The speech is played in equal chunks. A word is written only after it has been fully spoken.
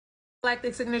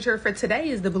Galactic signature for today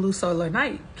is the blue solar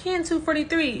night.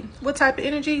 Kin243. What type of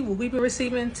energy will we be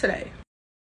receiving today?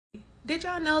 Did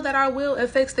y'all know that our will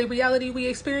affects the reality we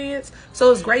experience?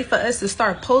 So it's great for us to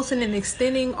start pulsing and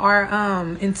extending our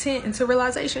intent into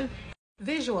realization.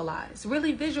 Visualize,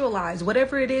 really visualize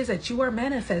whatever it is that you are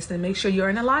manifesting. Make sure you're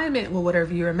in alignment with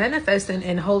whatever you're manifesting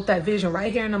and hold that vision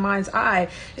right here in the mind's eye,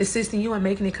 assisting you in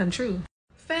making it come true.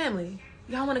 Family.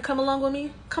 Y'all want to come along with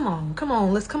me? Come on.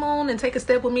 Let's come on and take a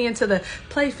step with me into the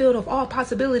playfield of all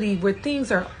possibility where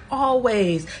things are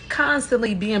always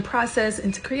constantly being processed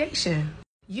into creation.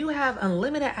 You have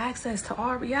unlimited access to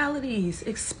all realities.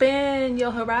 Expand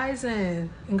your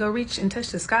horizon and go reach and touch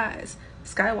the skies.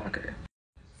 Skywalker.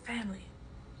 Family,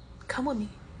 come with me.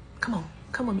 Come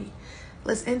with me.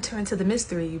 Let's enter into the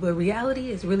mystery where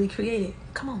reality is really created.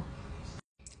 Come on.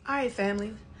 All right,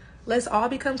 family. Let's all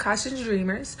become conscious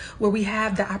dreamers where we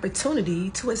have the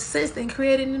opportunity to assist in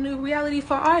creating a new reality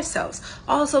for ourselves,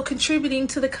 also contributing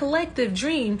to the collective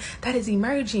dream that is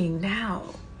emerging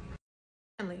now.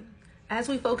 As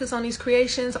we focus on these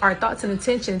creations, our thoughts and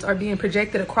intentions are being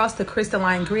projected across the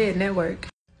crystalline grid network,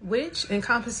 which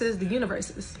encompasses the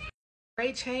universes.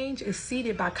 Great change is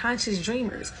seeded by conscious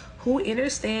dreamers who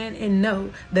understand and know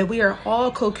that we are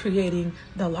all co-creating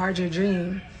the larger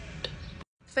dream.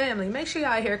 Family, make sure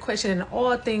y'all here questioning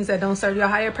all things that don't serve your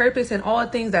higher purpose and all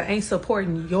things that ain't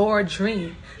supporting your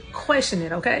dream. Question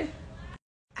it, okay?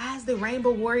 As the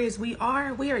rainbow warriors we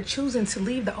are choosing to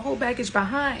leave the old baggage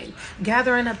behind,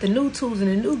 gathering up the new tools and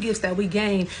the new gifts that we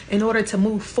gain in order to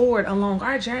move forward along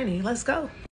our journey. Let's go.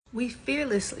 We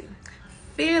fearlessly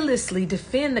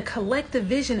defend the collective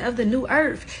vision of the new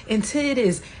earth until it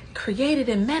is created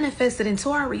and manifested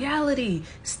into our reality.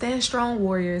 Stand strong,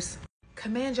 warriors.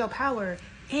 Command your power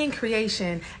in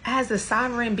creation as the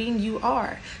sovereign being you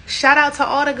are. Shout out to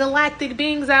all the galactic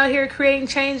beings out here creating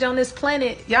change on this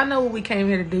planet. Y'all know what we came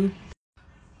here to do.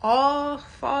 All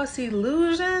false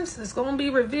illusions is going to be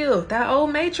revealed. That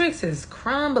old matrix is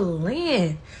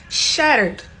crumbling.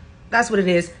 Shattered. That's what it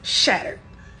is. Shattered.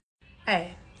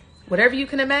 Hey, whatever you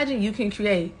can imagine, you can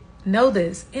create. Know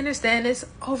this. Understand this.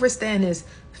 Overstand this.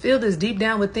 Feel this deep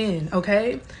down within,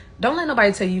 okay? Don't let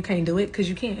nobody tell you can't do it, because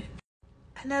you can.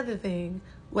 Another thing,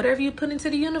 whatever you put into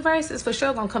the universe is for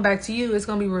sure going to come back to you. It's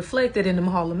going to be reflected in them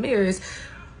hall of mirrors.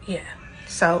 Yeah.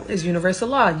 So it's universal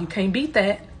law. You can't beat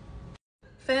that.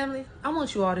 Family, I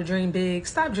want you all to dream big.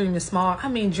 Stop dreaming small. I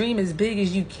mean, dream as big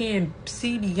as you can.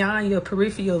 See beyond your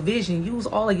peripheral vision. Use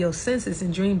all of your senses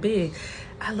and dream big.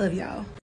 I love y'all.